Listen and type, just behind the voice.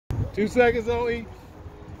2 seconds on each.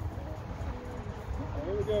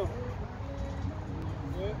 Here we go.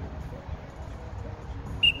 Good.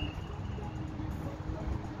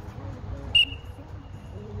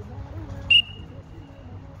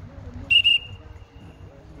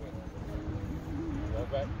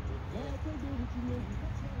 Right back.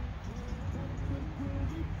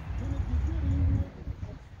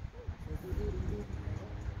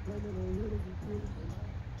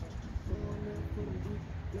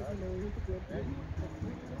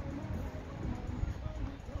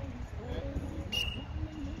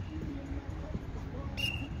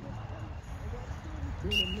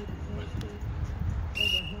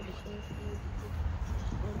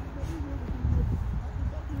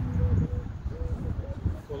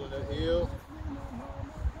 Pulling that heel.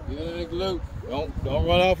 Get in the glute. Don't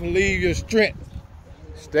run off and leave your strength.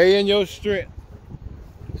 Stay in your strength.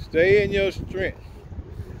 Stay in your strength.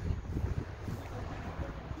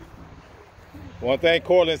 One thing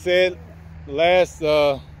Cortland said last,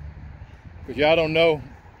 because y'all don't know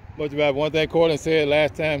much about it, one thing Cortland said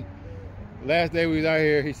last day we was out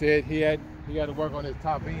here, he said he had to work on his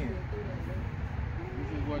top end.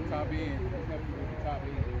 This is what top end, this helps you with the top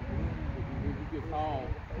end. If you get tall,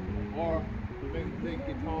 or to make the thing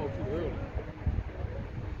get tall too early.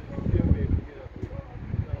 You still be able to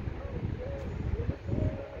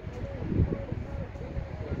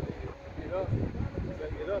get up.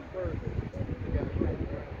 Get up first.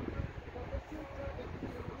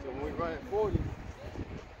 So when we run at 40, you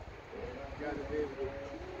got to be able to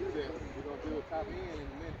do that. We're going to do a top end in a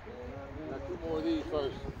minute. Got 2 more of these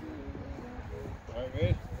first. All right,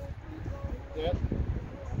 man. Yep.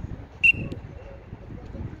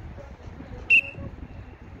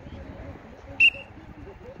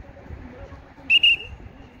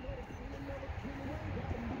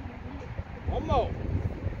 One more.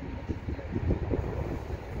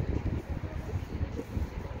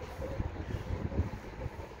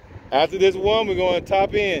 After this one, we're going to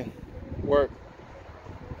top end work.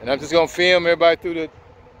 And I'm just going to film everybody through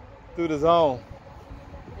the zone.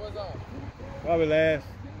 What zone? Probably last.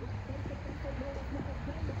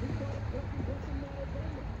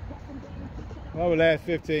 Probably last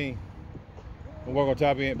 15. We'll work on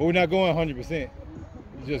top end. But we're not going 100%.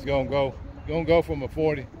 We're just going to go from a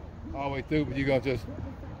 40 all the way through, but you're going to just,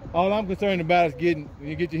 all I'm concerned about is when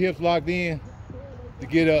you get your hips locked in, to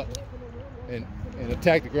get up and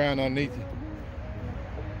attack the ground underneath you.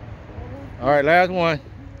 All right, last one.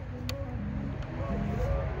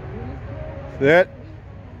 Set.